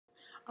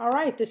All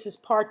right, this is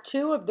part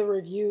 2 of the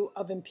review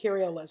of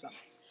imperialism.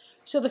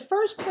 So the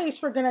first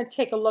place we're going to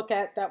take a look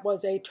at that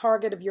was a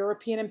target of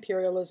European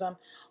imperialism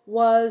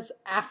was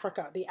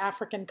Africa, the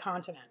African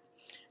continent.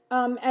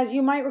 As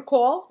you might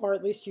recall, or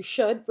at least you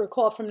should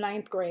recall from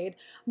 9th grade,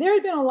 there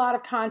had been a lot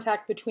of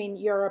contact between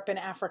Europe and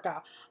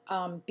Africa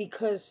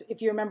because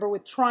if you remember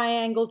with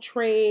triangle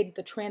trade,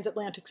 the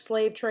transatlantic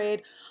slave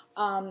trade,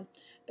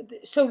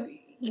 so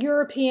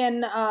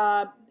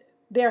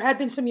there had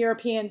been some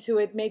Europeans who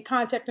had made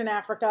contact in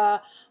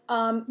Africa.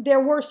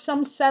 There were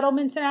some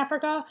settlements in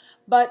Africa,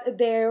 but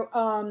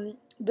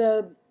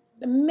the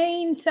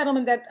main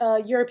settlement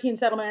European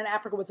settlement in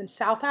Africa was in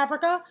South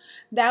Africa.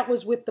 That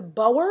was with the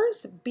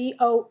Boers,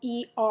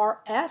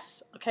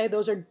 B-O-E-R-S. Okay,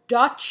 those are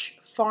Dutch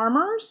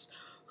farmers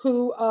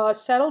who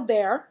settled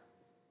there.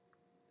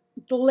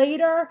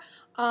 Later,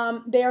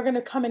 they are going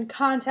to come in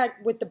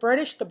contact with the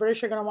British. The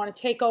British are going to want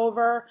to take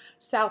over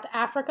South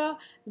Africa.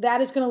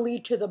 That is going to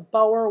lead to the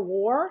Boer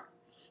War.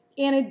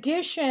 In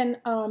addition,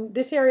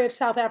 this area of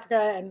South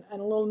Africa and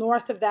a little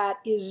north of that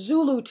is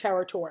Zulu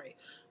territory.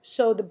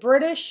 So the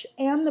British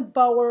and the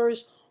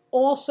Boers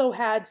also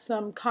had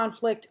some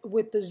conflict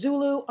with the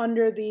Zulu and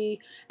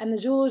the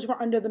Zulus were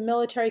under the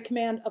military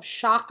command of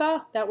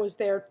Shaka. That was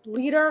their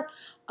leader.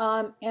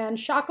 And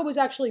Shaka was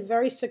actually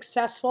very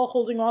successful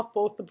holding off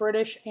both the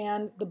British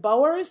and the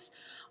Boers.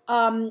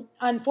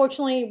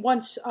 Unfortunately,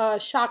 once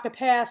Shaka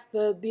passed,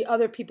 the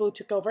other people who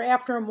took over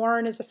after him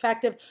weren't as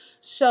effective.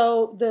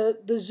 So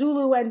the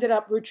Zulu ended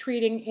up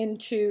retreating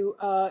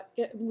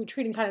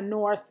kind of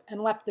north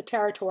and left the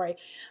territory.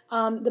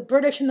 The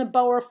British and the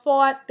Boer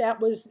fought.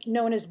 That was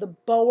known as the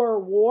Boer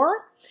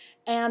War,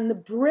 and the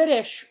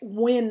British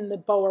win the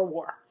Boer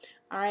War.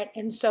 All right,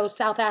 and so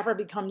South Africa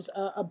becomes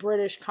a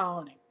British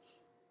colony.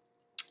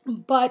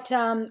 But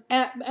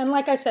and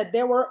like I said,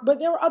 there were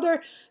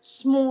other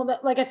small.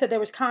 Like I said, there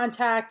was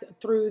contact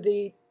through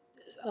the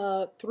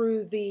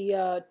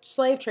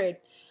slave trade.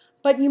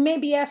 But you may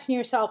be asking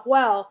yourself,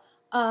 well,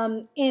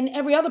 in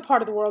every other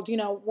part of the world, you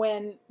know,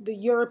 when the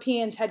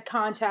Europeans had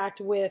contact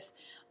with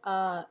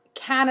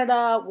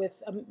Canada,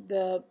 with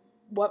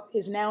what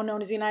is now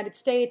known as the United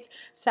States,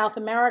 South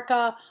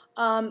America.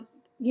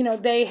 You know,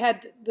 they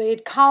had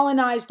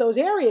colonized those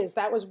areas.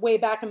 That was way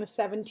back in the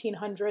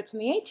 1700s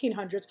and the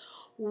 1800s.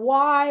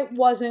 Why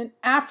wasn't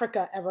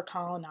Africa ever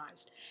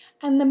colonized?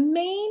 And the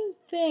main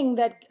thing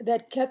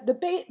that kept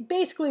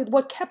basically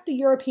what kept the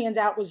Europeans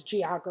out was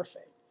geography.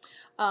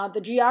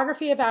 The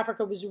geography of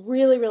Africa was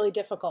really, really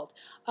difficult.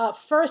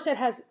 First, it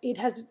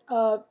has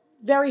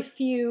very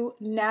few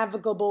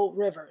navigable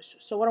rivers.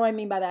 So what do I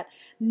mean by that?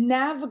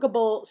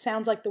 Navigable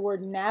sounds like the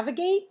word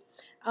navigate.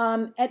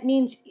 It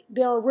means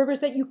there are rivers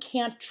that you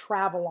can't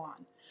travel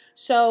on.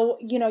 So,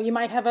 you know, you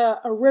might have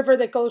a river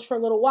that goes for a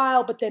little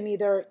while, but then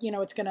either, you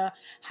know, it's going to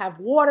have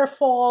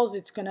waterfalls,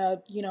 it's going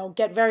to, you know,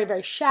 get very,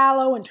 very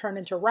shallow and turn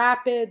into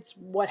rapids,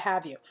 what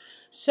have you.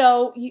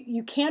 So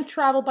you can't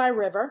travel by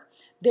river.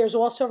 There's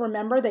also,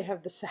 remember, they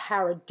have the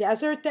Sahara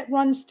Desert that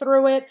runs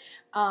through it.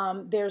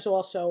 There's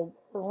also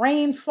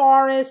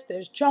rainforest,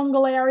 there's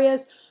jungle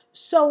areas.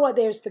 So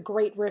there's the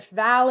Great Rift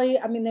Valley.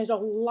 I mean, there's a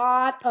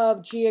lot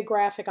of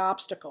geographic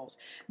obstacles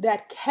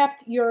that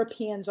kept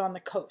Europeans on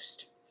the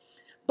coast.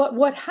 But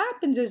what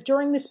happens is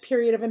during this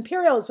period of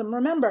imperialism,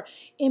 remember,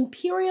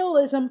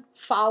 imperialism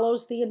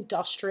follows the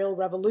Industrial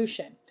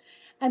Revolution.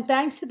 And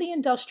thanks to the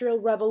Industrial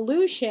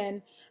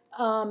Revolution,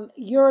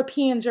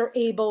 Europeans are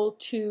able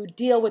to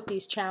deal with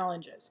these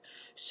challenges.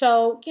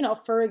 So, you know,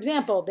 for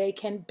example, they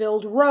can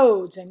build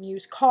roads and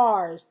use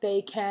cars.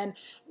 They can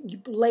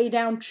lay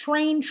down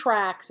train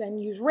tracks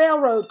and use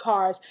railroad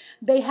cars.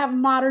 They have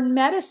modern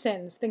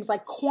medicines, things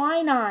like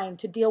quinine,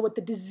 to deal with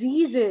the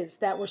diseases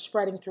that were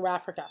spreading through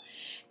Africa.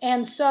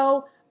 And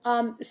so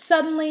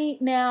suddenly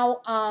now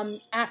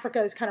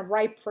Africa is kind of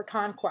ripe for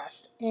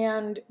conquest.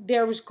 And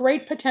there was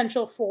great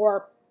potential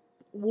for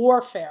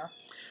warfare.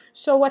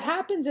 So what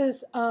happens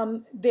is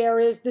there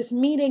is this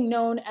meeting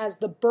known as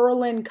the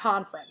Berlin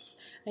Conference.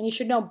 And you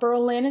should know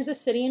Berlin is a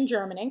city in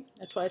Germany.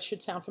 That's why it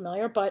should sound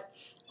familiar. But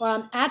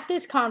at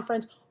this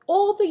conference,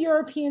 all the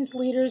European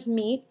leaders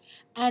meet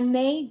and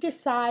they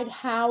decide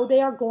how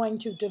they are going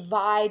to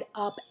divide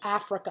up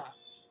Africa.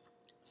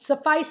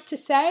 Suffice to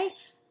say,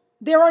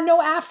 there are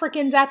no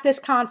Africans at this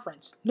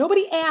conference.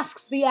 Nobody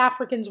asks the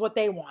Africans what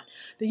they want.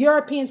 The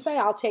Europeans say,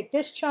 I'll take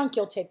this chunk,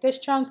 you'll take this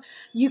chunk.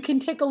 You can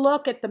take a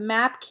look at the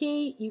map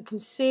key. You can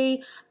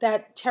see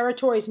that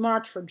territories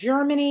marked for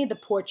Germany, the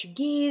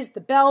Portuguese,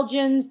 the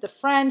Belgians, the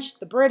French,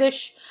 the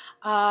British,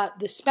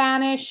 the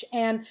Spanish,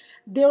 and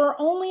there are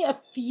only a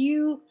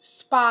few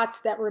spots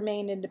that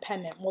remain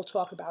independent. We'll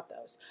talk about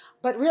those.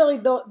 But really,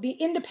 the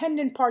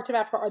independent parts of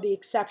Africa are the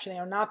exception. They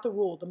are not the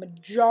rule. The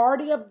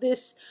majority of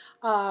this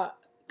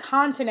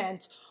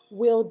continent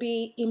will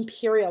be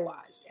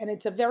imperialized, and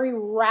it's a very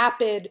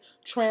rapid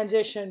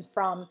transition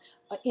from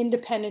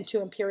independent to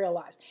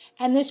imperialized.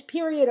 And this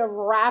period of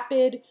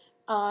rapid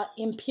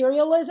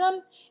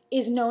imperialism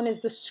is known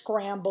as the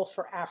scramble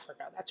for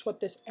Africa. That's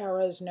what this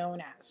era is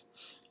known as.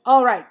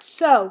 All right,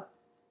 so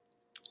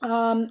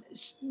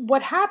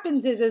What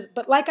happens is,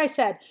 but like I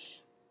said,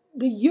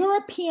 the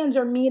Europeans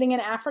are meeting in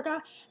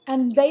Africa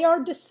and they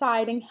are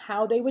deciding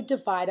how they would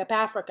divide up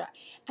Africa.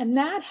 And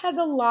that has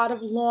a lot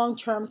of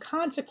long-term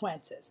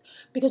consequences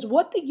because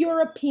what the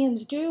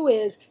Europeans do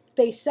is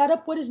they set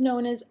up what is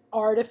known as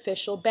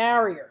artificial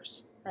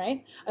barriers,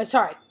 right?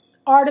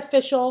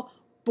 Artificial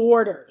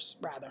borders,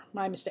 rather,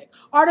 my mistake.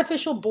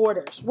 Artificial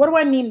borders. What do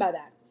I mean by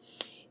that?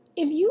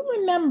 If you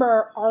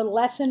remember our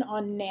lesson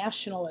on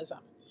nationalism,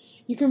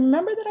 you can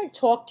remember that I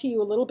talked to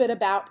you a little bit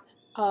about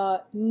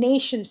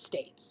nation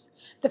states.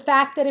 The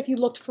fact that if you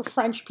looked for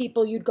French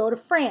people, you'd go to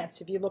France.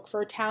 If you look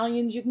for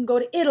Italians, you can go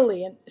to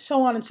Italy, and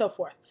so on and so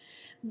forth.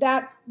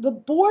 That the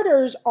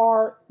borders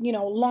are,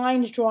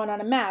 lines drawn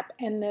on a map,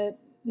 and the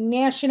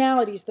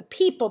nationalities, the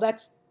people,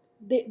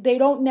 they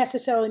don't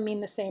necessarily mean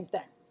the same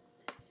thing.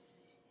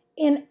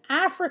 In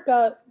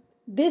Africa,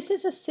 this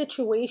is a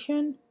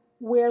situation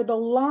where the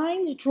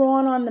lines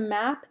drawn on the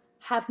map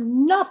have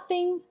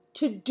nothing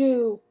to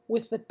do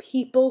with the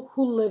people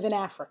who live in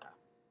Africa.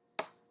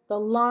 The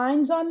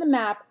lines on the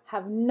map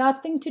have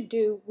nothing to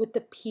do with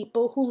the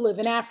people who live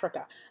in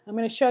Africa. I'm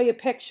going to show you a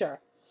picture.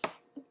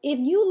 If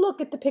you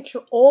look at the picture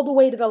all the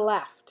way to the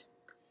left,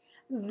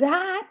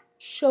 that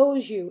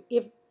shows you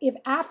if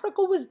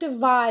Africa was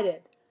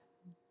divided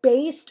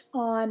based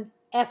on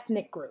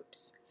ethnic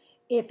groups,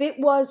 if it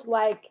was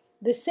like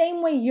the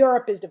same way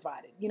Europe is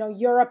divided.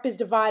 Europe is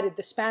divided.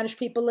 The Spanish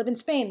people live in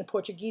Spain. The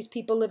Portuguese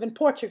people live in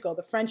Portugal.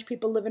 The French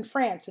people live in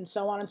France, and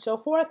so on and so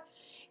forth.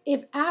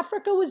 If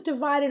Africa was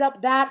divided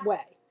up that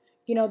way,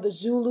 the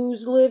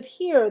Zulus live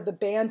here, the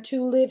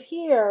Bantu live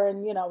here,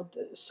 and,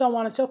 so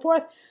on and so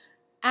forth,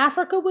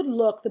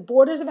 the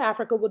borders of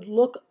Africa would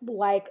look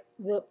like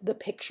the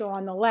picture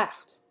on the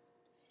left.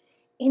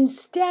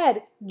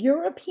 Instead,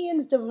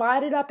 Europeans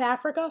divided up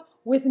Africa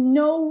with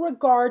no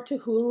regard to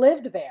who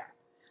lived there.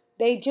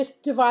 They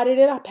just divided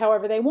it up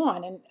however they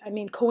want. And I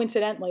mean,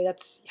 coincidentally,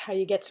 that's how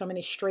you get so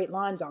many straight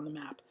lines on the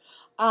map.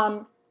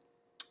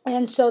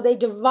 And so they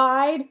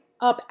divide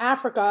up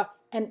Africa.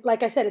 And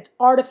like I said, it's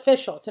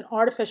artificial. It's an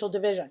artificial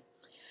division.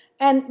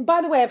 And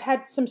by the way, I've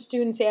had some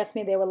students ask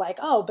me, they were like,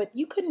 oh, but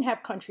you couldn't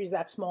have countries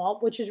that small,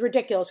 which is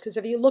ridiculous. Because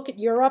if you look at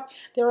Europe,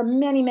 there are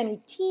many,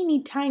 many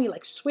teeny tiny,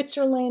 like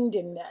Switzerland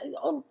and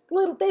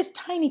there's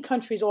tiny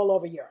countries all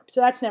over Europe.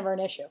 So that's never an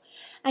issue.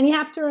 And you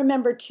have to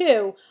remember,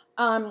 too,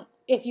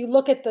 if you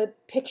look at the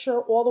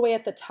picture all the way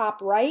at the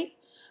top right,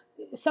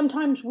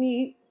 sometimes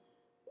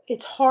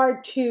it's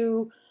hard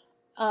to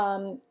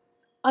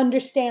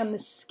understand the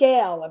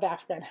scale of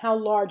Africa and how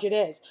large it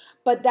is.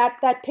 But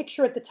that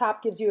picture at the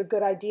top gives you a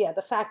good idea.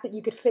 The fact that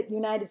you could fit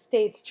United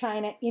States,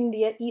 China,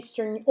 India,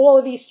 all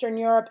of Eastern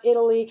Europe,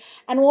 Italy,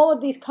 and all of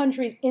these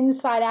countries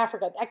inside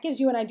Africa, that gives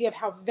you an idea of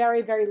how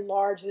very, very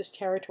large this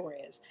territory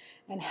is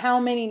and how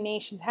many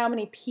nations, how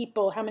many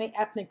people, how many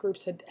ethnic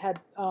groups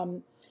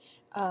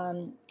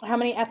how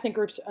many ethnic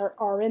groups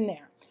are in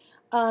there.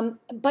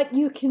 But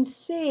you can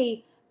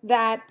see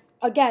that,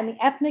 again, the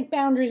ethnic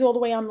boundaries all the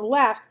way on the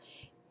left.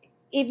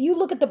 If you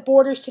look at the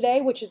borders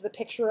today, which is the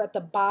picture at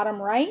the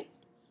bottom right,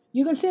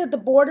 you can see that the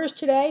borders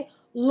today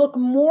look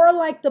more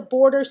like the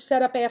borders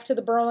set up after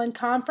the Berlin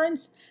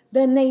Conference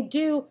than they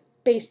do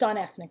based on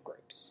ethnic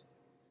groups.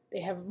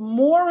 They have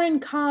more in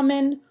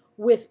common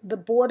with the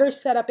borders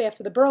set up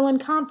after the Berlin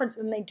Conference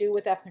than they do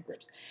with ethnic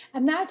groups.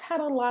 And that's had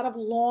a lot of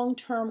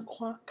long-term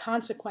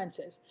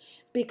consequences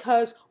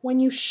because when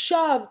you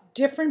shove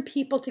different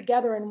people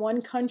together in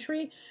one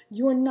country,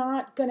 you're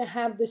not going to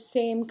have the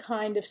same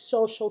kind of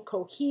social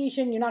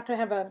cohesion. You're not going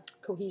to have a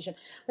cohesion.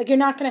 Like you're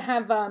not going to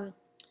have,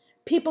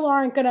 people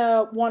aren't going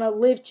to want to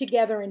live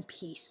together in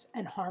peace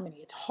and harmony.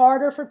 It's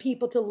harder for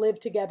people to live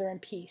together in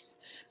peace.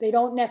 They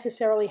don't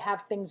necessarily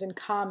have things in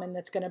common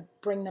that's going to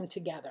bring them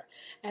together.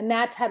 And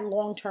that's had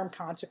long-term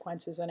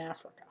consequences in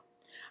Africa.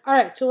 All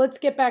right, so let's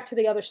get back to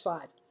the other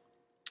slide.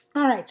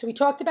 All right, so we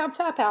talked about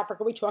South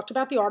Africa. We talked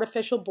about the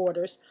artificial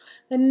borders.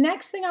 The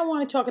next thing I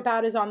want to talk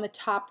about is on the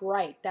top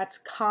right. That's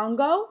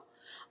Congo,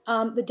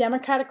 the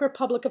Democratic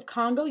Republic of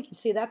Congo. You can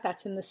see that.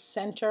 That's in the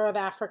center of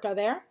Africa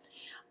there.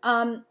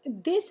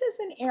 This is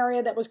an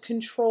area that was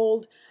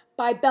controlled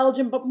by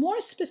Belgium, but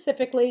more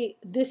specifically,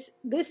 this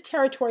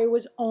territory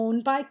was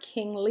owned by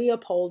King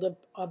Leopold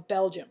of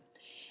Belgium.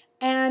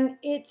 And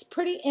it's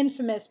pretty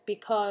infamous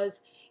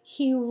because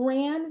he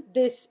ran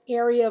this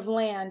area of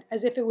land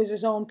as if it was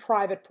his own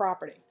private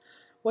property.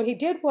 What he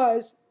did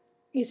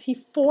is he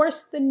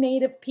forced the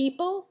native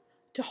people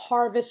to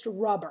harvest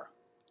rubber,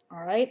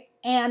 all right?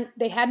 And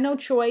they had no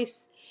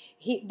choice.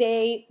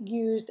 They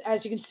used,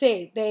 as you can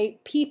see,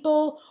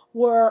 people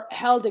were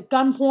held at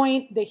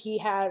gunpoint. That he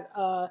had,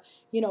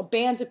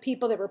 bands of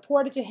people that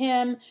reported to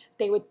him.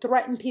 They would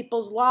threaten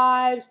people's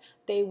lives.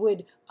 They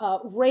would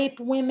rape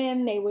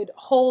women. They would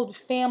hold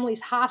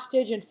families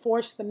hostage and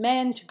force the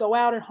men to go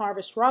out and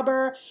harvest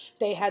rubber.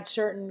 They had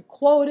certain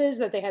quotas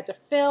that they had to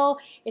fill.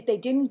 If they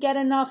didn't get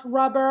enough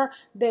rubber,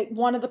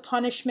 one of the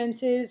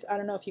punishments is, I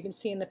don't know if you can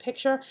see in the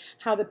picture,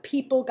 how the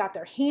people got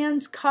their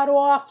hands cut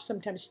off,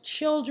 sometimes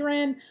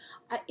children.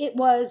 It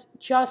was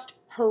just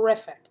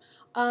horrific.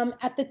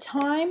 At the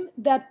time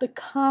that the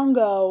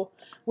Congo,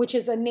 which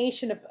is a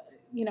nation of,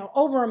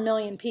 over 1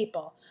 million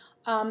people,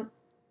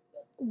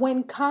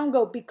 when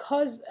Congo,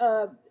 because,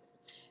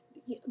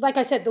 like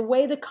I said, the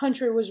way the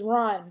country was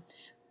run,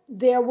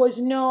 there was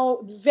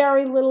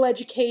very little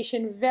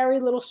education, very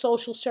little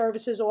social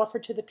services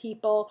offered to the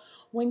people.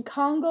 When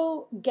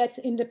Congo gets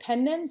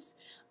independence,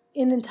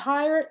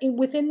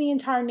 within the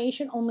entire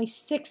nation, only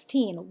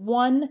 16,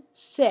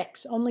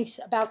 only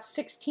about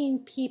 16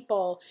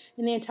 people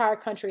in the entire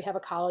country have a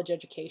college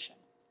education.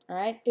 All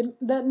right,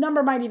 the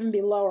number might even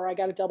be lower. I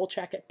got to double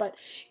check it, but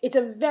it's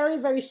a very,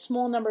 very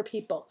small number of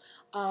people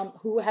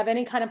who have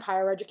any kind of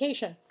higher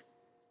education,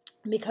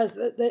 because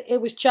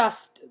it was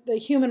just the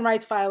human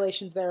rights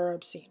violations there are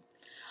obscene.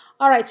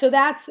 All right, so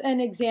that's an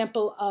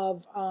example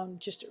of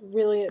just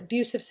really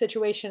abusive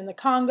situation in the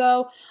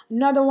Congo.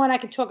 Another one I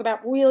can talk about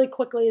really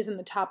quickly is in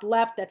the top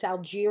left. That's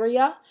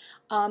Algeria.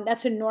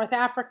 That's in North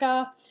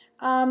Africa.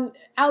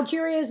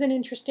 Algeria is an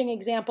interesting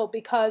example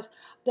because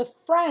the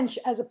French,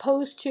 as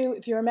opposed to,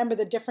 if you remember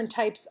the different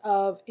types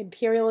of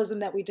imperialism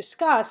that we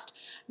discussed,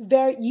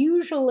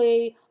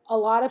 usually a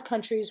lot of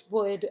countries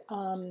would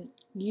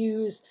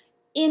use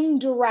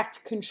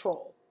indirect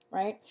control,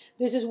 right?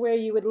 This is where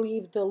you would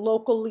leave the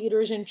local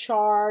leaders in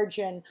charge,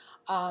 and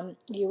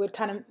you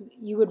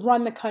would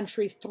run the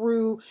country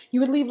through, you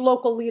would leave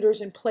local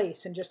leaders in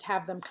place and just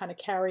have them kind of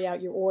carry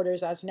out your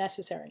orders as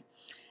necessary.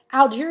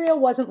 Algeria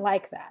wasn't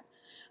like that.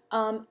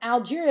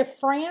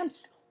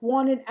 France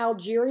wanted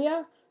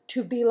Algeria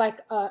to be like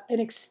an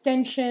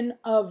extension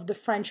of the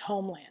French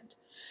homeland.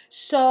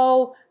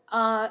 So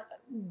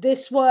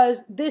this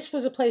was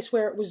a place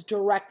where it was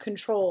direct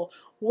control,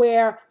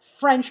 where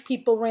French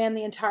people ran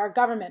the entire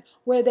government,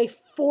 where they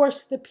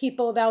forced the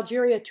people of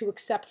Algeria to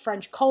accept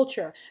French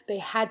culture. They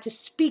had to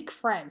speak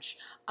French.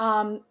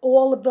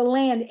 All of the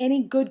land,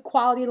 any good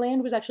quality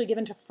land, was actually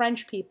given to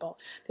French people.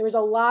 There was a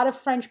lot of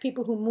French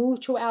people who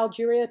moved to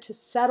Algeria to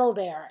settle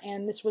there,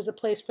 and this was a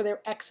place for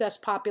their excess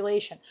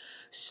population.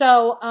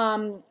 So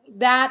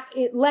that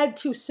it led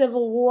to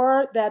civil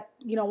war that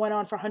went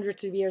on for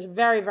hundreds of years.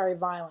 Very, very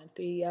violent,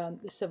 the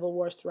civil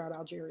wars throughout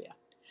Algeria.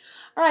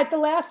 All right, the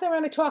last thing we're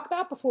going to talk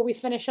about before we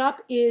finish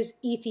up is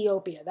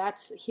Ethiopia.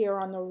 That's here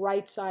on the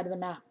right side of the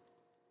map.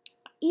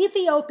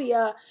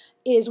 Ethiopia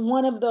is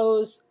one of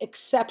those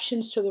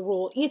exceptions to the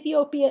rule.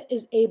 Ethiopia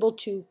is able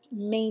to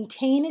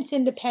maintain its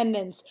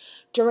independence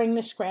during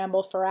the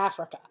scramble for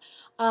Africa.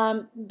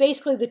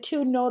 Basically, the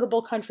two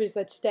notable countries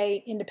that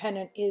stay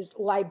independent is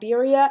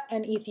Liberia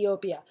and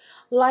Ethiopia.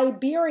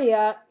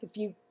 Liberia, if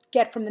you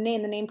get from the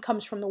name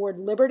comes from the word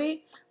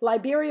liberty.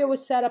 Liberia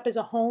was set up as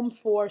a home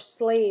for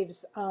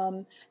slaves,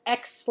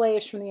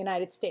 ex-slaves from the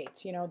United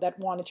States, that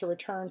wanted to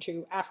return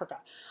to Africa.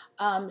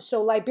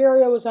 So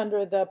Liberia was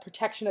under the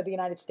protection of the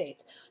United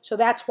States. So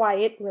that's why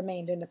it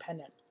remained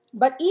independent.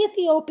 But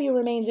Ethiopia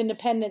remains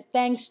independent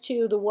thanks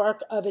to the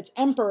work of its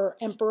emperor,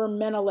 Emperor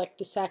Menelik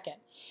II.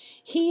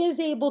 He is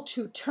able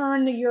to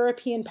turn the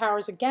European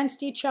powers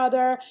against each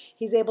other.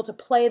 He's able to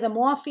play them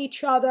off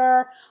each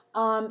other.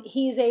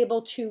 He's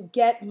able to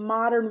get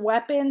modern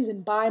weapons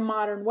and buy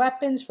modern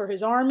weapons for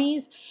his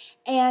armies.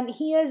 And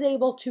he is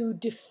able to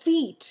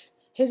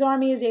his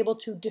army is able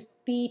to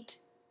defeat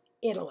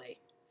Italy.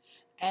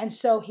 And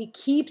so he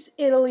keeps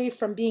Italy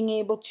from being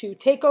able to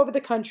take over the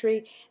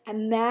country,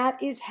 and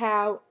that is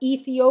how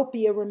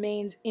Ethiopia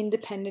remains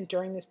independent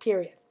during this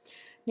period.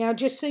 Now,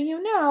 just so you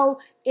know,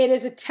 it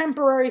is a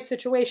temporary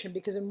situation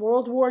because in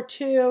World War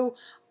II,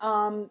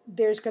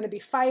 there's going to be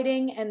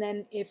fighting, and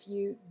then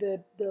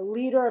the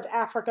leader of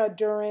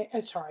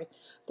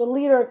the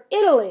leader of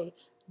Italy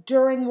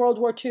during World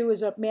War II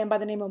is a man by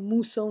the name of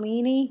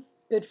Mussolini,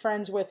 good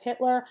friends with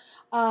Hitler.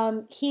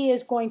 He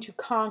is going to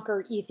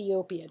conquer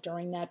Ethiopia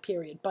during that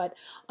period, but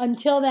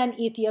until then,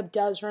 Ethiopia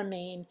does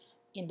remain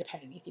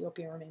independent.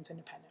 Ethiopia remains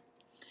independent.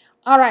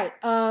 All right.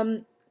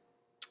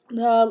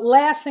 The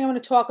last thing I'm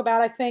going to talk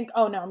about, I'm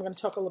going to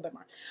talk a little bit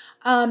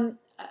more.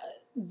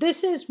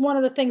 This is one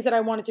of the things that I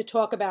wanted to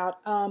talk about.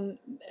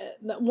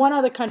 One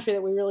other country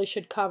that we really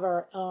should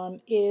cover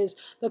is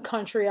the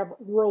country of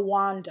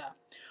Rwanda.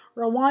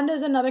 Rwanda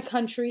is another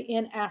country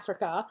in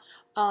Africa.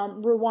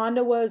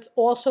 Rwanda was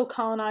also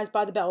colonized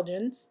by the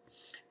Belgians.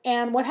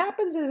 And what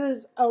happens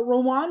is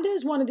Rwanda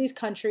is one of these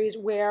countries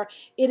where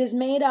it is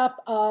made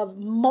up of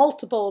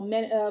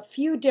a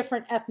few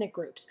different ethnic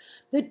groups.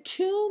 The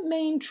two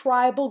main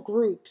tribal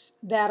groups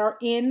that are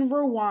in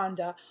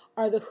Rwanda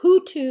are the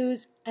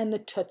Hutus and the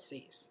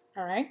Tutsis,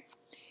 all right?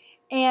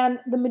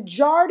 And the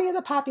majority of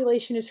the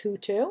population is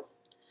Hutu,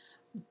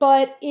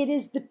 but it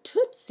is the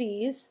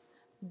Tutsis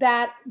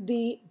that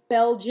the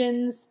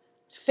Belgians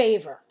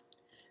favor.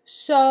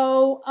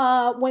 So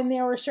when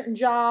there were certain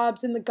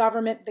jobs in the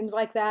government, things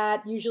like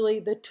that, usually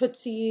the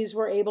Tutsis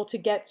were able to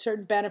get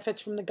certain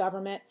benefits from the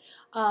government.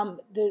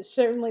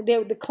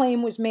 The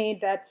claim was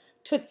made that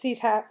Tutsis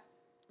have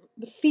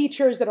the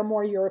features that are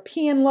more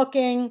European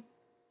looking.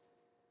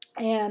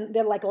 and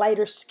they're like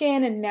lighter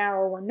skin and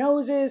narrower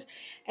noses.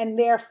 And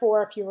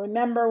therefore, if you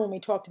remember when we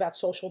talked about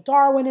social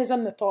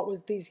Darwinism, the thought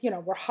was these,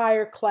 were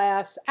higher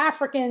class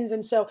Africans,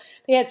 and so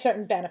they had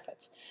certain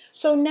benefits.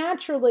 So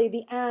naturally,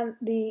 the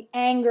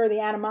anger, the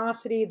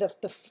animosity,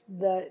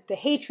 the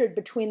hatred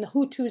between the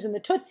Hutus and the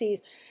Tutsis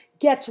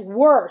gets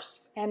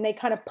worse, and they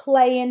kind of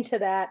play into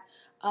that.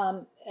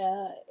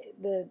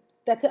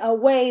 That's a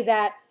way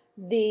that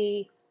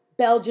the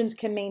Belgians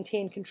can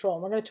maintain control.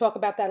 And we're going to talk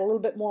about that a little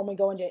bit more when we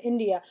go into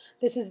India.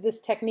 This is this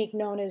technique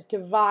known as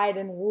divide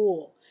and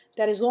rule.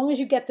 That as long as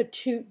you get the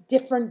two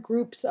different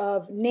groups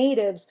of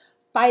natives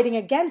fighting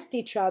against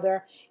each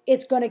other,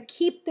 it's going to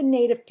keep the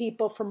native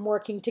people from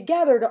working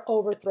together to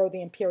overthrow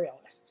the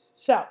imperialists.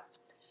 So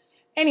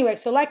anyway,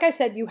 so like I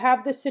said, you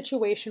have this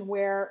situation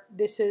where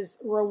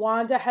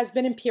Rwanda has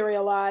been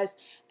imperialized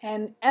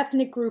and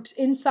ethnic groups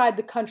inside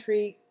the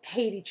country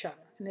hate each other.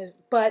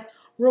 But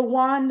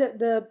Rwanda,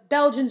 the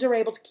Belgians are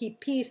able to keep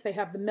peace. They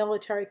have the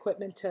military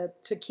equipment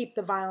to keep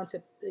the violence,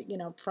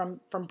 from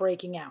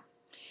breaking out.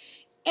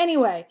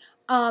 Anyway,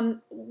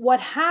 what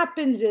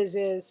happens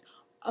is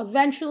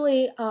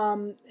eventually,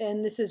 and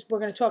we're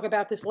going to talk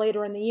about this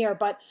later in the year,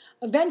 but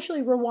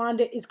eventually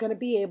Rwanda is going to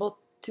be able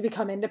to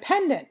become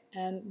independent,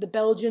 and the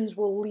Belgians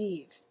will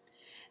leave.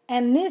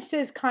 And this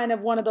is kind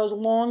of one of those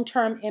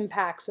long-term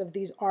impacts of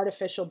these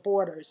artificial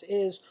borders,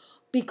 is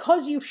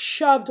because you've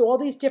shoved all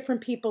these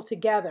different people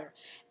together,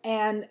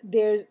 and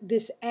there's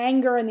this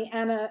anger and the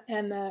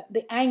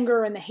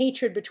anger and the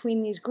hatred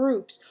between these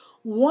groups.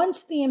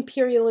 Once the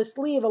imperialists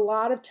leave, a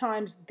lot of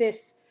times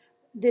this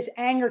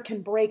anger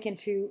can break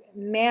into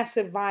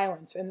massive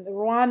violence, and the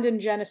Rwandan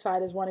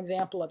genocide is one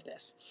example of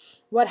this.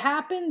 What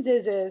happens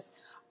is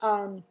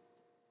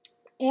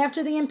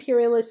after the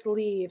imperialists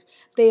leave,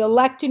 they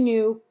elect a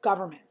new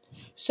government.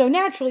 So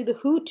naturally, the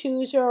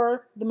Hutus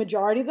are the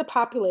majority of the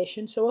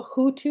population, so a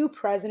Hutu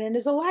president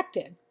is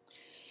elected.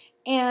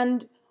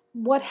 And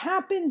what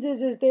happens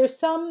is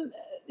there's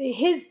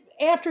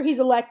after he's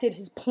elected,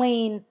 his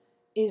plane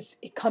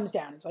it comes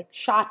down. It's like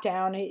shot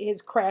down,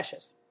 it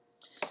crashes.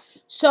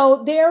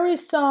 So there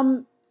is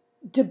some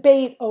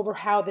debate over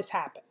how this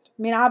happened.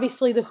 I mean,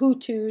 obviously the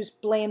Hutus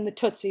blame the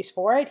Tutsis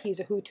for it. He's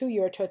a Hutu,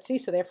 you're a Tutsi,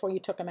 so therefore you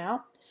took him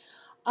out.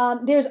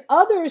 There's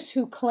others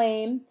who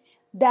claim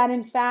that,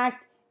 in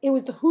fact, it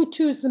was the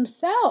Hutus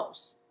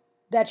themselves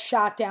that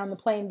shot down the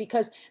plane,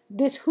 because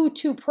this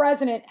Hutu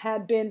president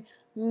had been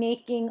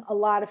making a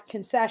lot of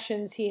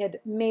concessions. He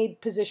had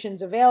made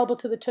positions available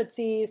to the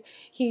Tutsis.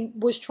 He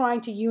was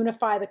trying to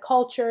unify the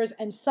cultures,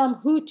 and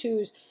some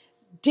Hutus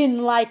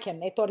didn't like him.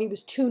 They thought he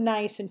was too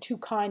nice and too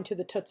kind to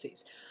the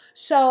Tutsis.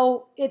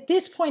 So at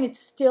this point, it's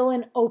still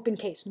an open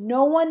case.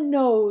 No one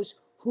knows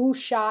who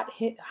shot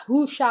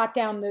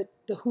down the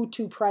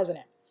Hutu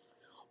president.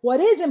 What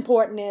is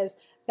important is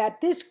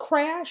that this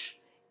crash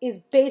is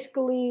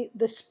basically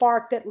the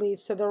spark that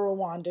leads to the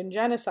Rwandan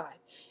genocide.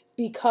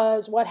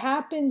 Because what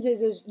happens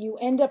is you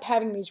end up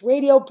having these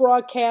radio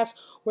broadcasts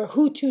where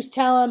Hutus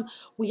tell them,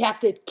 we have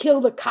to kill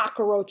the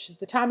cockroaches.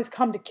 The time has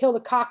come to kill the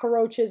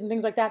cockroaches and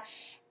things like that.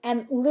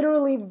 And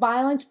literally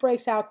violence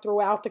breaks out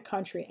throughout the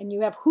country. And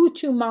you have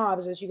Hutu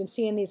mobs, as you can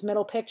see in these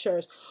middle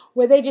pictures,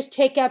 where they just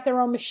take out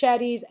their own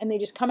machetes and they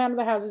just come out of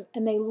their houses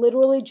and they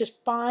literally just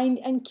find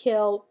and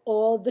kill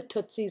all the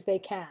Tutsis they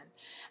can.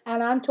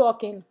 And I'm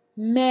talking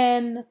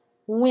men,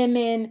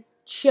 women,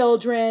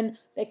 children.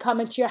 They come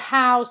into your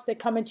house, they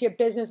come into your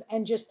business,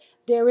 and just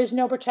there is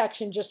no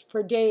protection. Just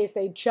for days,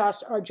 they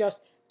just are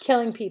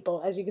killing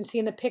people, as you can see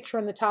in the picture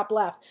in the top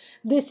left.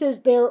 This is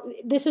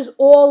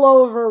all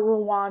over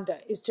Rwanda.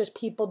 It's just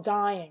people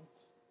dying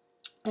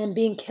and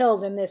being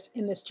killed in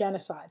this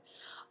genocide.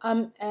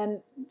 And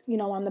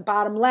on the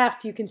bottom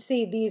left, you can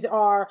see these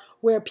are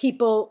where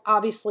people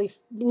obviously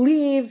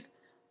leave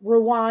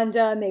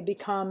Rwanda and they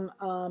become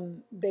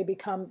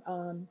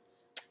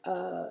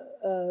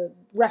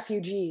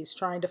refugees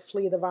trying to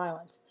flee the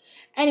violence.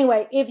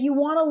 Anyway, if you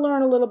want to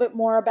learn a little bit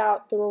more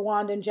about the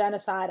Rwandan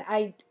genocide,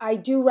 I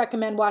do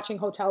recommend watching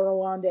Hotel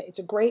Rwanda. It's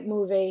a great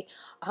movie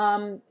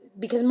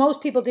because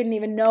most people didn't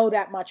even know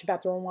that much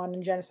about the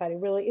Rwandan genocide.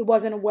 It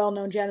wasn't a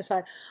well-known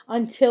genocide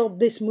until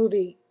this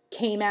movie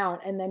came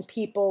out, and then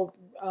people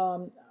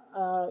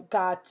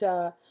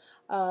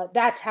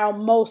that's how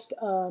most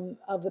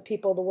of the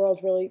people of the world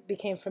really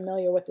became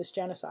familiar with this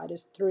genocide,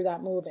 is through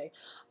that movie.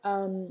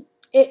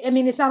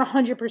 It's not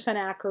 100%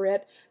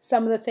 accurate.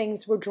 Some of the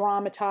things were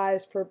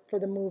dramatized for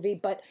the movie,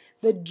 but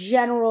the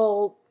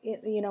general,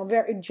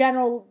 very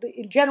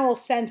general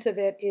sense of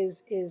it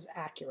is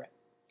accurate.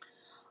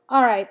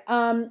 All right,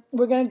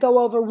 we're going to go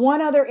over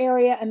one other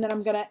area, and then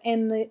I'm going to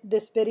end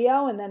this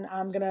video, and then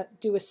I'm going to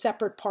do a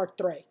separate part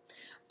 3.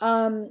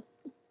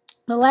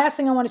 The last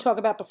thing I want to talk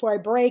about before I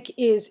break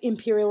is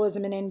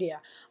imperialism in India.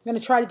 I'm going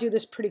to try to do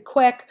this pretty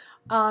quick.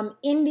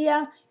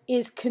 India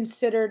is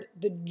considered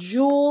the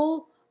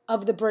jewel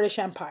of the British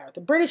Empire.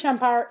 The British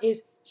Empire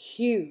is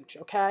huge,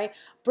 okay?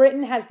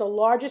 Britain has the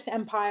largest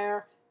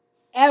empire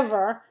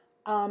ever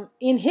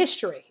in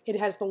history. It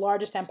has the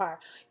largest empire.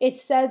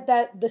 It's said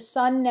that the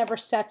sun never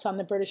sets on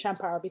the British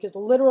Empire because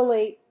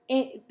literally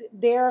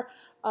they're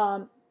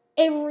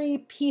every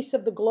piece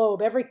of the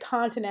globe, every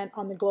continent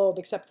on the globe,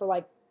 except for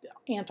like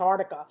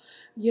Antarctica,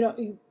 you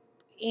know,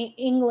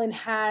 England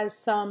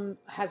has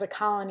a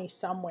colony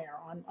somewhere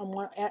on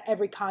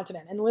every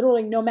continent, and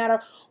literally no matter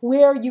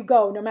where you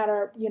go, no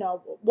matter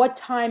what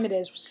time it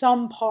is,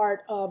 some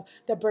part of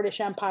the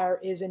British Empire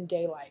is in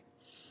daylight.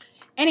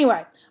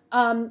 Anyway,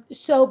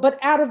 but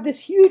out of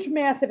this huge,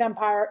 massive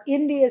empire,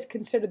 India is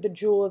considered the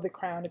jewel of the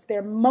crown. It's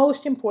their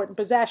most important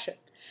possession,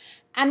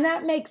 and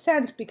that makes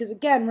sense because,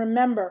 again,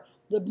 remember,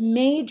 the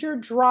major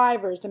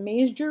drivers, the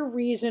major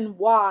reason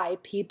why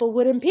people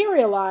would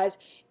imperialize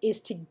is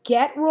to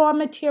get raw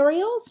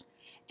materials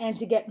and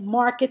to get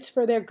markets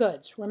for their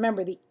goods.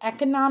 Remember, the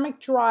economic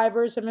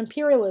drivers of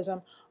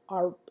imperialism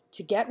are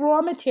to get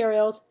raw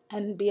materials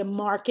and be a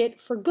market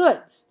for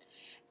goods.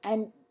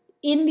 And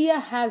India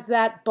has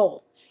that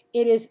both.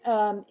 It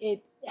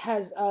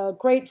has a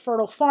great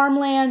fertile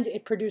farmland.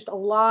 It produced a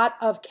lot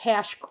of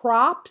cash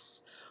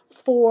crops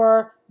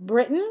for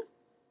Britain.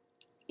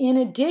 In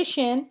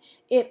addition,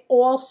 it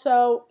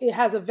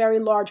has a very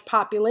large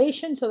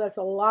population, so that's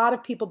a lot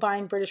of people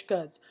buying British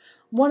goods.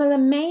 One of the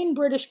main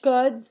British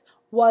goods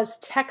was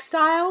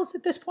textiles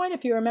at this point.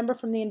 If you remember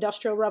from the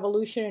Industrial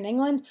Revolution in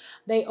England,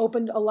 they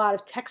opened a lot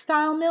of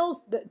textile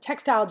mills. The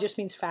textile just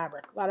means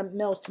fabric, a lot of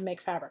mills to make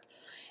fabric.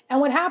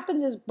 And what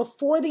happened is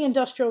before the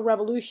Industrial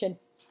Revolution,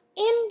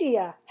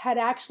 India had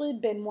actually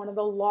been one of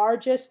the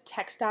largest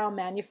textile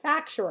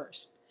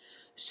manufacturers.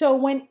 So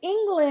when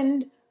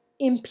England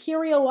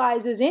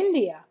imperializes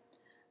India,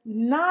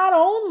 not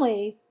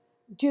only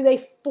do they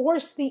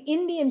force the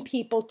Indian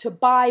people to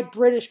buy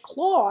British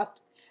cloth,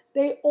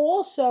 they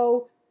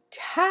also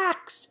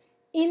tax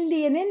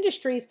Indian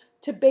industries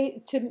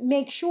to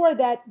make sure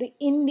that the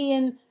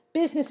Indian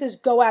businesses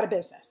go out of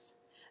business,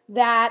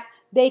 that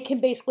they can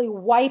basically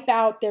wipe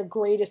out their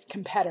greatest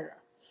competitor.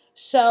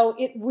 So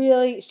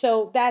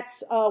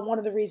that's one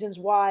of the reasons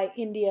why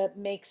India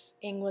makes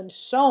England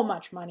so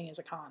much money as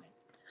a colony.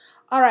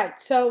 All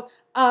right, so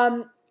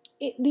the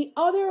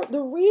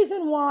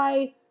reason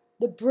why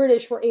the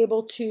British were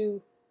able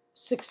to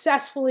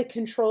successfully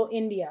control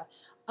India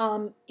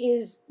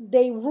is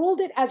they ruled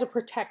it as a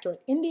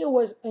protectorate. India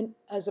was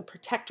as a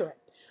protectorate.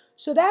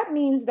 So that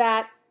means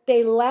that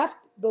they left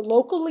the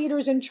local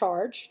leaders in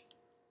charge,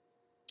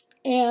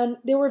 and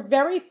there were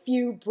very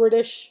few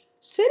British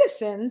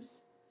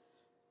citizens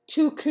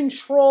to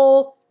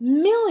control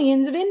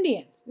millions of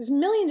Indians. There's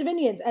millions of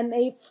Indians, and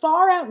they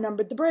far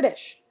outnumbered the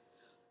British.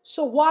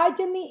 So why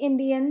didn't the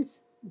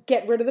Indians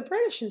get rid of the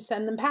British and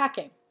send them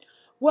packing?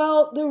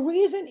 Well, the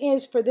reason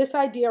is for this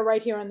idea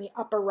right here on the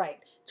upper right.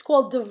 It's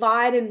called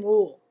divide and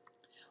rule.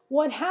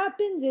 What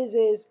happens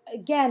is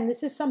again,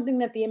 this is something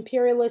that the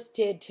imperialists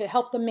did to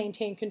help them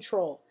maintain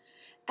control.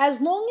 As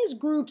long as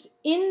groups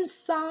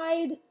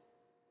inside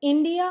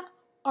India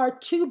are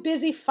too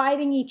busy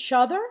fighting each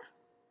other,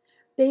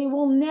 they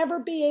will never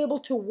be able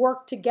to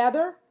work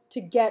together to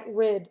get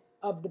rid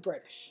of the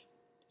British.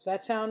 Does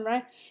that sound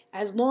right?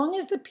 As long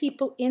as the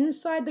people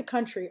inside the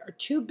country are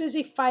too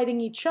busy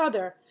fighting each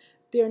other,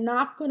 they're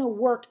not going to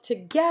work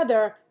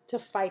together to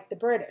fight the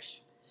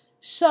British.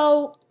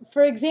 So,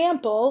 for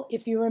example,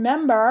 if you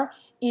remember,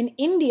 in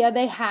India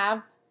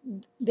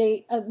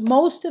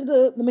most of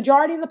the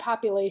majority of the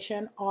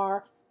population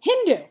are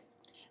Hindu.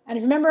 And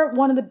if you remember,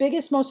 one of the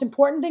biggest, most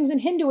important things in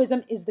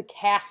Hinduism is the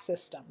caste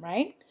system,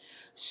 right?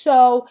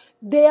 So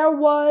there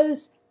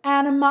was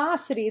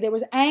animosity, there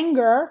was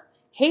anger,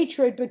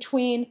 hatred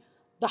between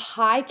the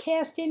high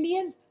caste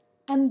Indians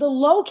and the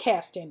low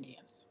caste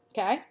Indians,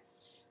 okay?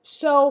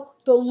 So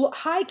the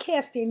high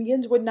caste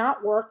Indians would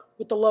not work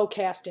with the low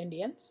caste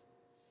Indians.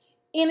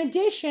 In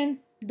addition,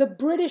 the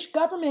British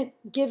government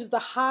gives the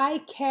high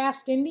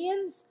caste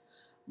Indians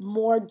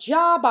more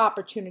job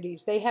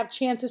opportunities. They have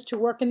chances to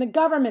work in the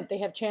government. They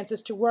have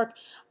chances to work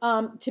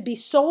to be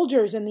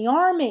soldiers in the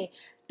army.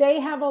 They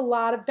have a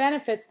lot of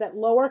benefits that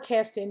lower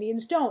caste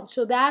Indians don't.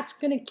 So that's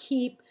going to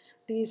keep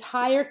these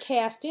higher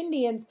caste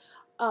Indians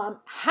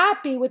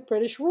happy with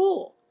British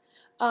rule.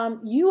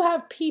 You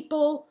have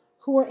people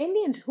who are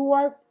Indians who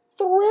are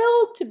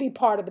thrilled to be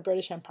part of the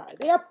British Empire.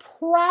 They are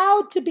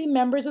proud to be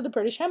members of the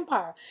British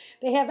Empire.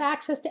 They have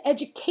access to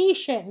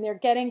education. They're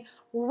getting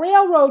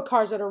railroad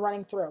cars that are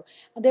running through.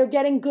 They're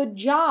getting good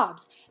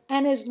jobs.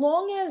 And as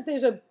long as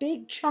there's a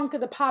big chunk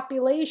of the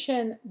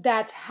population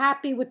that's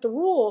happy with the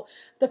rule,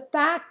 the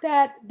fact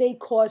that they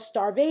cause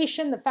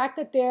starvation, the fact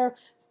that they're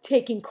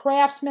taking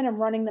craftsmen and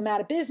running them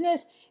out of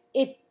business,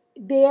 it's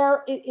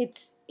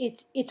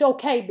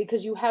okay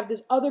because you have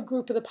this other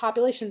group of the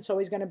population that's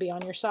always going to be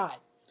on your side.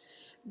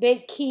 They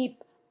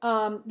keep,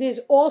 there's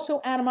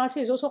also animosity,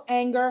 there's also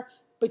anger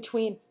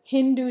between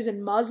Hindus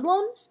and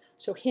Muslims.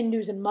 So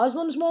Hindus and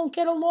Muslims won't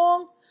get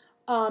along.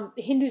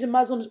 Hindus and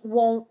Muslims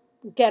won't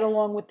get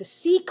along with the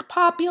Sikh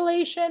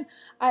population.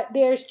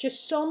 There's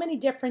just so many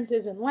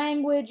differences in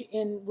language,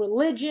 in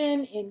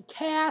religion, in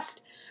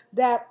caste,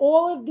 that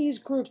all of these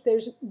groups,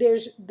 there's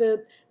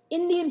the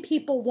Indian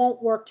people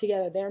won't work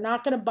together. They're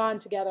not going to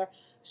bond together.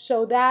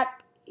 So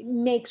that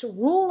makes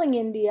ruling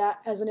India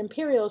as an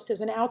imperialist,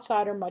 as an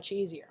outsider, much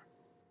easier.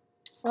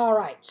 All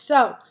right,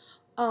 so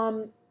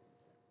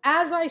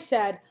as I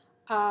said,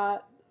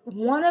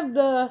 one of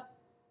the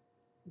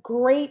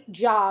great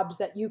jobs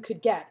that you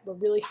could get, a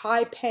really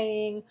high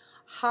paying,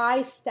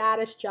 high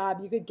status job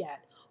you could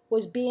get,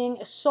 was being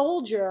a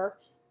soldier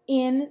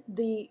in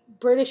the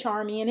British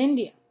Army in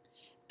India.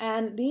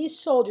 And these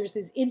soldiers,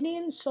 these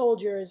Indian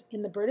soldiers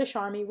in the British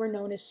Army, were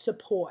known as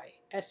sepoy,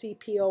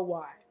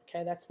 S-E-P-O-Y.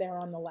 Okay, that's there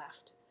on the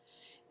left.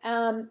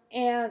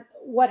 And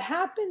what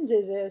happens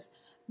is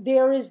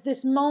there is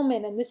this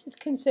moment, and this is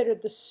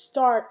considered the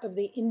start of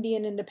the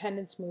Indian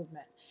independence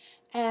movement.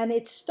 And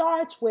it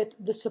starts with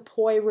the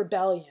Sepoy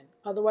Rebellion,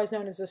 otherwise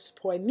known as the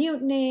Sepoy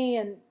Mutiny,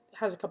 and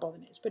has a couple other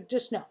names, but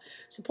just know,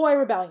 Sepoy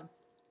Rebellion.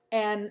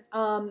 And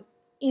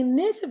in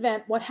this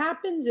event, what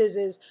happens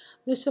is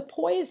the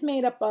Sepoy is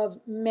made up of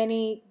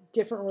many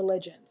different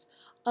religions,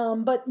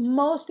 but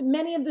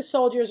many of the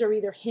soldiers are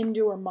either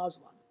Hindu or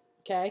Muslim,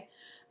 okay?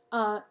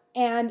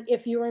 And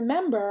if you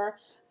remember,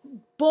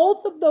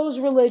 both of those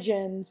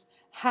religions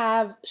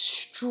have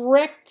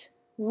strict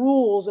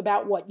rules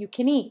about what you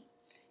can eat.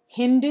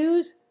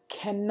 Hindus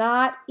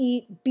cannot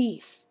eat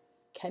beef,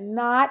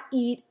 cannot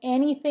eat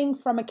anything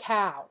from a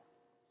cow.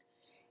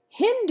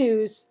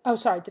 Hindus, oh,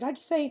 sorry, did I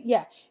just say?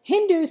 Yeah,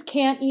 Hindus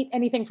can't eat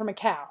anything from a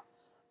cow.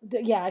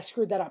 Yeah, I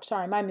screwed that up.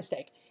 Sorry, my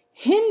mistake.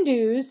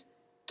 Hindus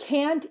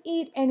can't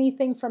eat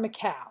anything from a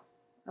cow,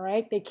 all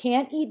right? They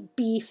can't eat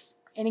beef,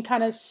 any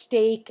kind of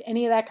steak,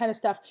 any of that kind of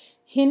stuff.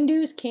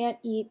 Hindus can't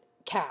eat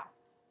cow.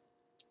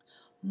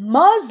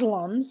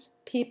 Muslims,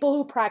 people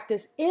who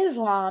practice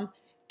Islam,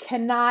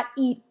 cannot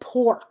eat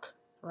pork,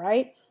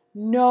 right?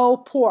 No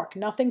pork,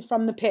 nothing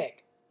from the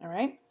pig, all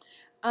right?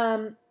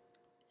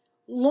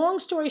 Long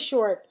story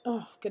short,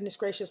 oh, goodness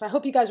gracious, I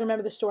hope you guys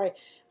remember the story.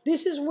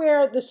 This is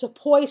where the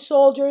Sepoy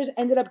soldiers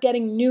ended up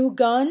getting new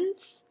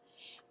guns,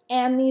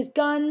 and these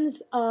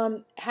guns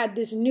had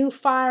this new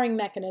firing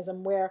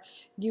mechanism where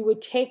you would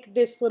take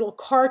this little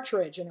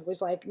cartridge, and it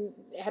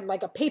had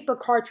like a paper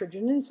cartridge,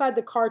 and inside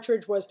the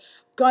cartridge was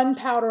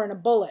gunpowder and a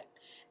bullet.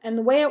 And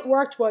the way it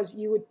worked was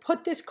you would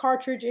put this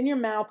cartridge in your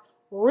mouth,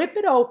 rip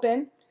it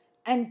open,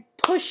 and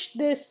push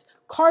this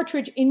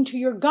cartridge into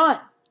your gun.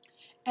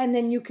 And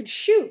then you could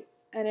shoot.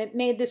 And it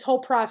made this whole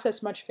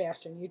process much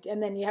faster.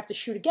 And then you have to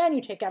shoot again.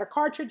 You take out a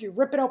cartridge, you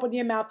rip it open with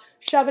your mouth,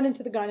 shove it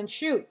into the gun, and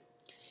shoot.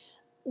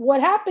 What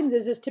happens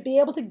is to be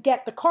able to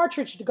get the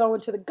cartridge to go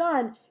into the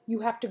gun, you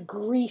have to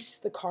grease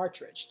the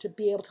cartridge to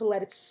be able to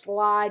let it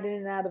slide in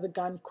and out of the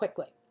gun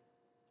quickly.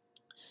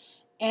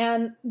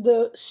 And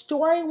the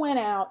story went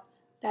out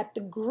that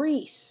the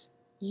grease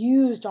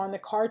used on the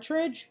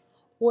cartridge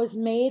was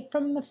made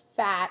from the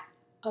fat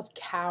of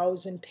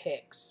cows and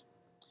pigs.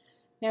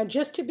 Now,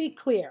 just to be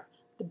clear,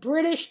 the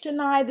British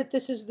deny that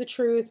this is the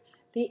truth.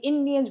 The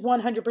Indians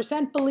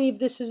 100% believe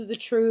this is the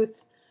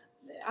truth.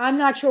 I'm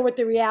not sure what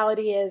the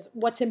reality is.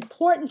 What's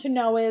important to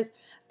know is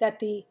that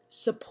the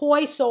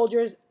Sepoy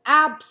soldiers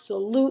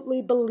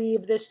absolutely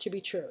believe this to be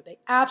true. They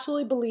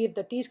absolutely believe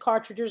that these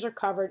cartridges are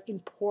covered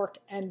in pork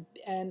and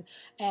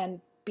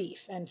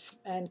beef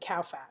and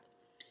cow fat.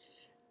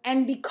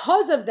 And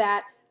because of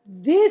that,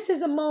 this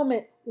is a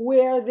moment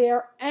where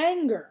the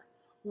anger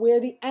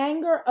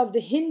of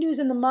the Hindus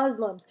and the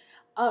Muslims,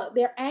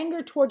 their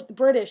anger towards the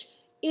British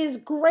is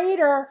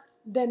greater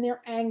than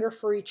their anger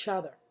for each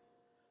other.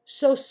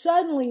 So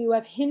suddenly you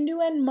have Hindu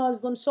and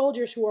Muslim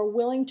soldiers who are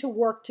willing to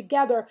work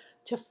together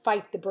to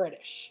fight the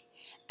British.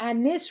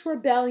 And this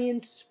rebellion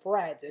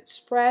spreads. It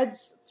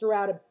spreads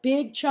throughout a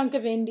big chunk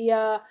of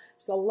India.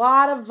 It's a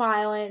lot of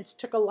violence. It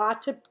took a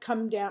lot to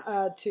come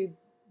down to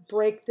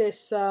break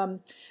this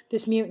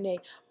mutiny.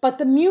 But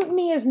the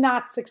mutiny is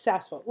not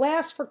successful. It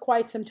lasts for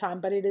quite some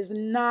time, but it is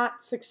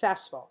not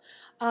successful.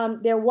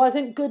 There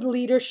wasn't good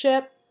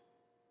leadership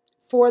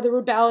for the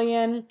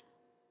rebellion.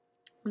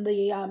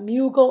 The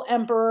Mughal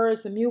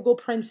emperors, the Mughal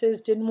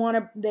princes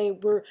they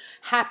were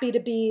happy to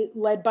be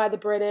led by the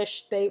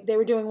British. They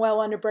were doing well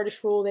under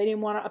British rule. They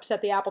didn't want to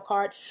upset the apple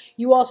cart.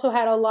 You also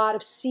had a lot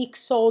of Sikh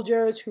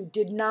soldiers who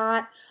did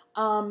not,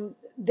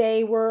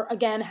 they were,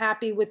 again,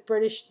 happy with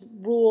British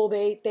rule.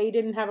 They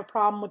didn't have a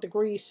problem with the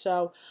grease.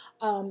 So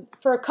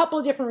for a couple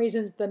of different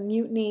reasons, the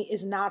mutiny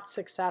is not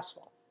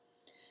successful.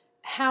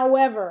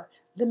 However,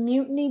 the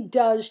mutiny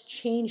does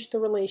change the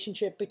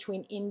relationship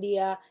between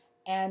India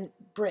and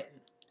Britain.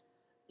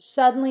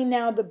 Suddenly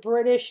now the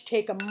British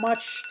take a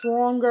much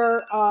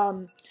stronger,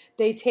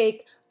 they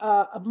take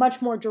a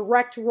much more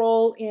direct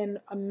role in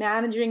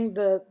managing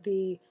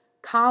the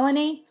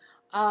colony.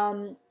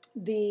 And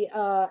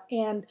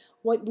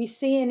what we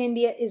see in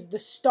India is the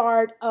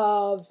start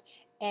of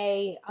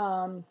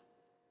Indian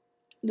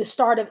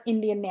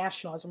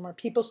nationalism, where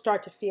people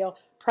start to feel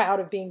proud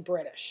of being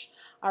British.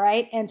 All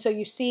right, and so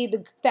you see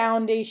the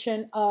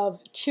foundation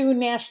of two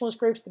nationalist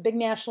groups. The big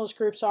nationalist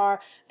groups are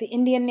the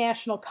Indian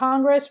National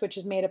Congress, which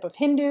is made up of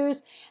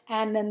Hindus,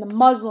 and then the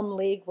Muslim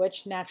League,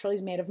 which naturally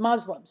is made of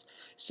Muslims.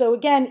 So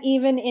again,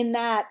 even in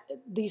that,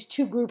 these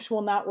two groups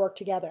will not work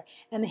together.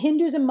 And the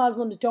Hindus and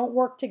Muslims don't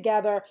work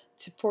together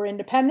for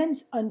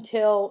independence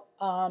until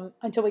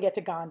we get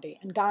to Gandhi.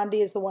 And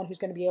Gandhi is the one who's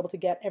going to be able to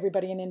get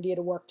everybody in India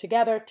to work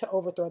together to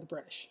overthrow the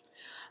British.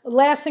 The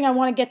last thing I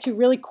want to get to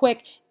really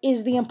quick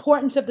is the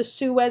importance of the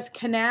Suez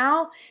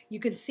Canal. You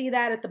can see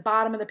that at the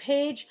bottom of the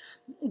page.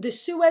 The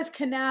Suez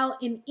Canal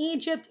in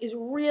Egypt is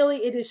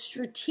it is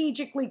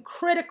strategically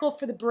critical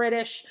for the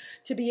British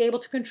to be able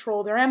to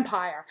control their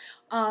empire.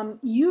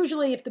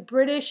 Usually if the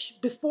British,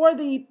 before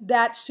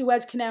that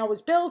Suez Canal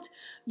was built,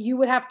 you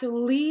would have to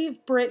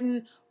leave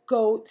Britain,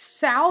 go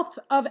south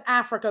of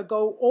Africa,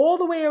 go all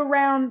the way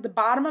around the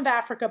bottom of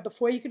Africa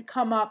before you could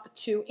come up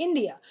to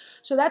India.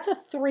 So that's a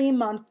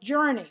 3-month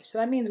journey. So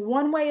that means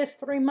one way is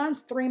 3 months,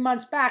 3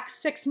 months back,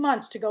 6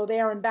 months to go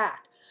there and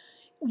back.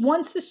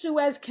 Once the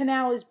Suez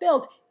Canal is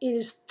built, it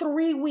is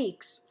 3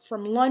 weeks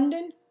from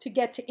London to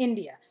get to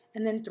India,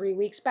 and then 3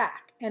 weeks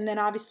back. And then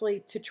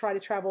obviously to try to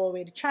travel all the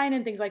way to China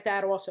and things like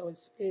that also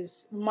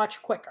is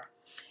much quicker.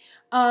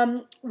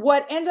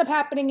 What ends up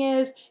happening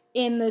is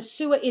in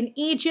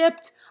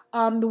Egypt,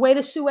 the way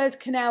the Suez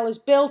Canal is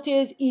built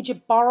is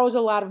Egypt borrows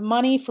a lot of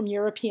money from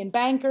European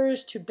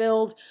bankers to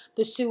build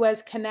the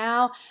Suez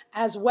Canal,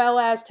 as well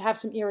as to have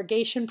some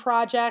irrigation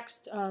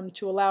projects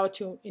to allow it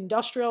to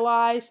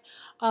industrialize.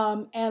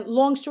 And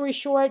long story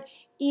short,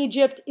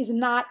 Egypt is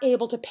not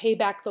able to pay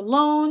back the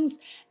loans,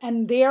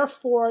 and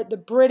therefore the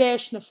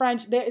British and the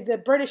French,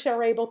 the British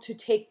are able to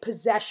take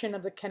possession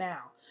of the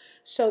canal.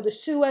 So the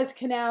Suez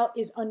Canal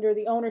is under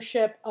the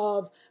ownership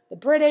of the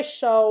British,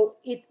 so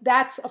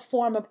that's a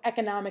form of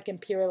economic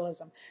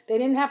imperialism. They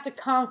didn't have to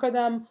conquer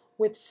them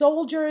with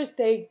soldiers,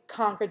 they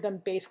conquered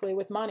them basically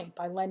with money,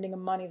 by lending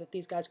them money that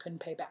these guys couldn't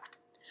pay back.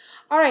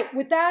 All right,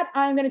 with that,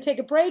 I'm going to take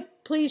a break.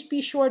 Please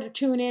be sure to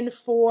tune in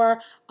for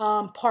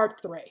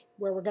part 3,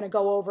 where we're going to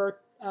go over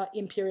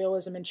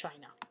imperialism in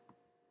China.